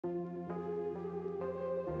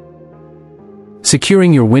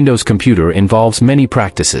Securing your Windows computer involves many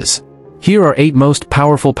practices. Here are 8 most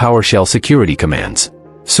powerful PowerShell security commands.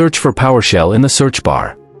 Search for PowerShell in the search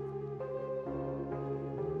bar.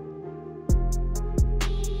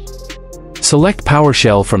 Select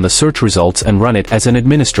PowerShell from the search results and run it as an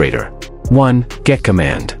administrator. 1. Get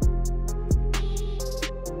command.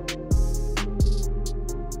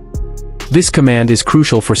 This command is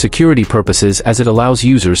crucial for security purposes as it allows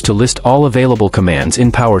users to list all available commands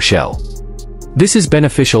in PowerShell. This is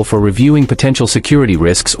beneficial for reviewing potential security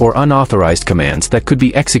risks or unauthorized commands that could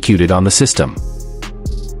be executed on the system.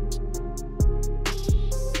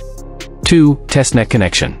 2.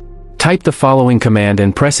 Test-NetConnection. Type the following command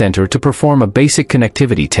and press enter to perform a basic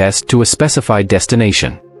connectivity test to a specified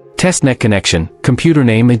destination. Test-NetConnection, computer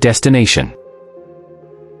name and destination.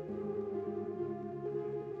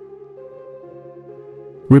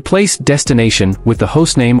 Replace destination with the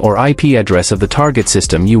hostname or IP address of the target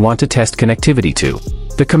system you want to test connectivity to.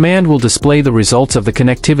 The command will display the results of the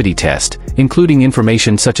connectivity test, including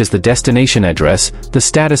information such as the destination address, the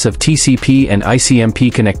status of TCP and ICMP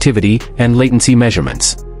connectivity, and latency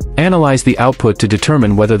measurements. Analyze the output to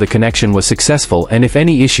determine whether the connection was successful and if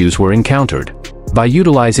any issues were encountered. By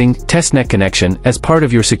utilizing Test-NetConnection as part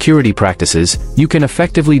of your security practices, you can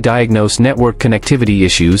effectively diagnose network connectivity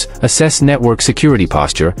issues, assess network security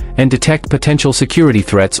posture, and detect potential security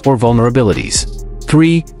threats or vulnerabilities.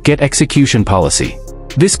 3.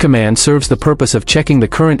 Get-ExecutionPolicy. This command serves the purpose of checking the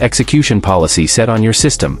current execution policy set on your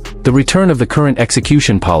system. The return of the current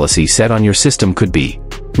execution policy set on your system could be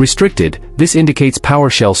restricted. This indicates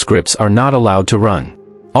PowerShell scripts are not allowed to run.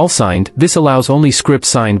 All signed, this allows only scripts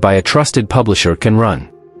signed by a trusted publisher can run.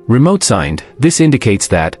 Remote signed, this indicates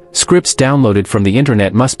that scripts downloaded from the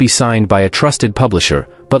internet must be signed by a trusted publisher,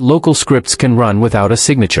 but local scripts can run without a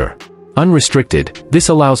signature. Unrestricted, this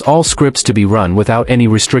allows all scripts to be run without any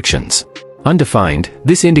restrictions. Undefined,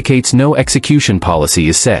 this indicates no execution policy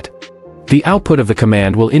is set. The output of the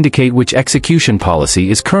command will indicate which execution policy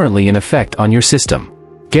is currently in effect on your system.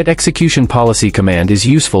 Get-ExecutionPolicy command is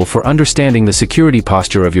useful for understanding the security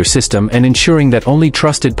posture of your system and ensuring that only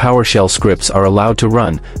trusted PowerShell scripts are allowed to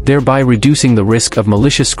run, thereby reducing the risk of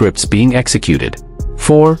malicious scripts being executed.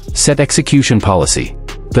 4.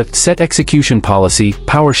 Set-ExecutionPolicy. The Set-ExecutionPolicy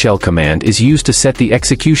PowerShell command is used to set the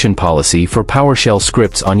execution policy for PowerShell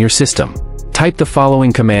scripts on your system. Type the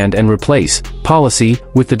following command and replace policy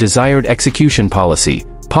with the desired execution policy.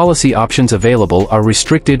 Policy options available are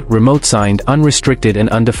restricted, remote signed, unrestricted, and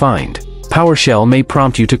undefined. PowerShell may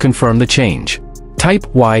prompt you to confirm the change. Type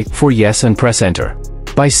Y for yes and press enter.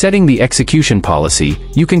 By setting the execution policy,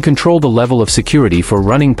 you can control the level of security for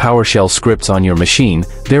running PowerShell scripts on your machine,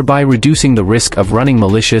 thereby reducing the risk of running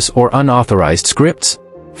malicious or unauthorized scripts.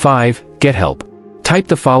 5. Get help. Type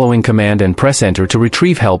the following command and press enter to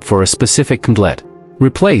retrieve help for a specific command.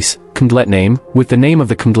 Replace command name with the name of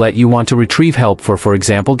the command you want to retrieve help for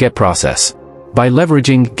example get process. By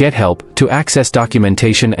leveraging Get Help to access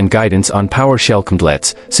documentation and guidance on PowerShell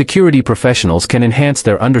commands, security professionals can enhance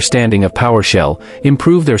their understanding of PowerShell,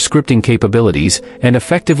 improve their scripting capabilities, and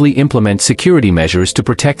effectively implement security measures to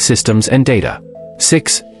protect systems and data.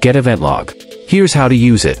 6. Get Event Log. Here's how to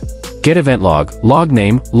use it. Get Event Log, log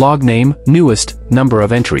name, newest, number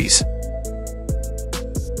of entries.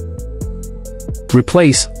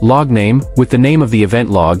 Replace log name with the name of the event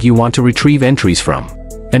log you want to retrieve entries from.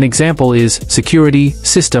 An example is security,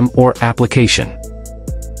 system, or application.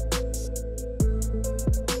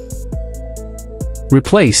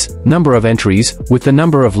 Replace number of entries with the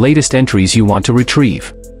number of latest entries you want to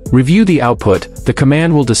retrieve. Review the output. The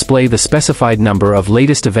command will display the specified number of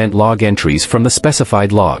latest event log entries from the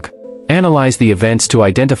specified log. Analyze the events to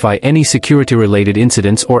identify any security-related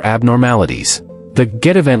incidents or abnormalities. The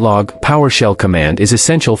Get Event Log PowerShell command is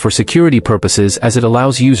essential for security purposes as it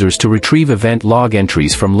allows users to retrieve event log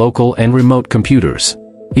entries from local and remote computers.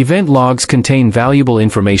 Event logs contain valuable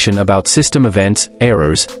information about system events,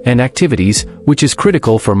 errors, and activities, which is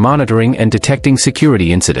critical for monitoring and detecting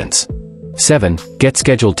security incidents. 7. Get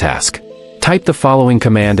Scheduled Task. Type the following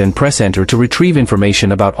command and press enter to retrieve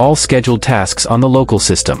information about all scheduled tasks on the local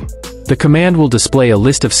system. The command will display a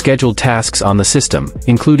list of scheduled tasks on the system,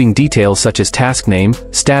 including details such as task name,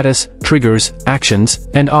 status, triggers, actions,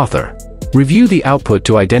 and author. Review the output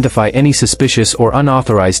to identify any suspicious or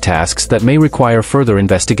unauthorized tasks that may require further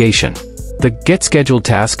investigation. The Get Scheduled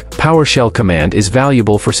Task PowerShell command is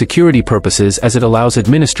valuable for security purposes as it allows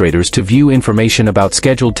administrators to view information about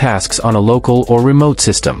scheduled tasks on a local or remote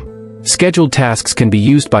system. Scheduled tasks can be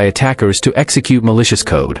used by attackers to execute malicious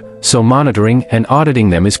code, so monitoring and auditing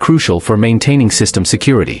them is crucial for maintaining system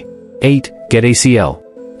security. 8. Get ACL.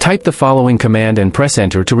 Type the following command and press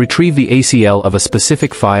Enter to retrieve the ACL of a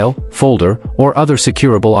specific file, folder, or other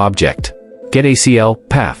securable object. Get-ACL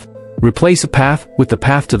path. Replace a path with the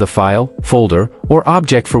path to the file, folder, or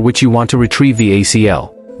object for which you want to retrieve the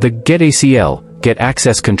ACL. The Get-ACL, Get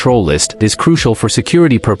Access Control List, is crucial for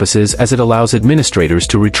security purposes as it allows administrators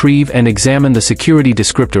to retrieve and examine the security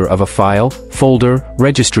descriptor of a file, folder,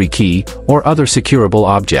 registry key, or other securable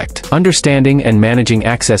object. Understanding and managing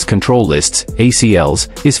access control lists,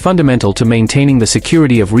 ACLs, is fundamental to maintaining the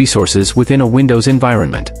security of resources within a Windows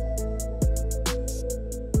environment.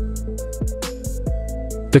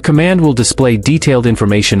 The command will display detailed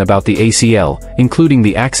information about the ACL, including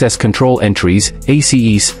the access control entries,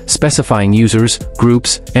 ACEs, specifying users,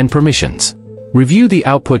 groups, and permissions. Review the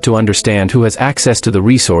output to understand who has access to the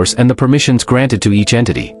resource and the permissions granted to each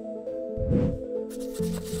entity.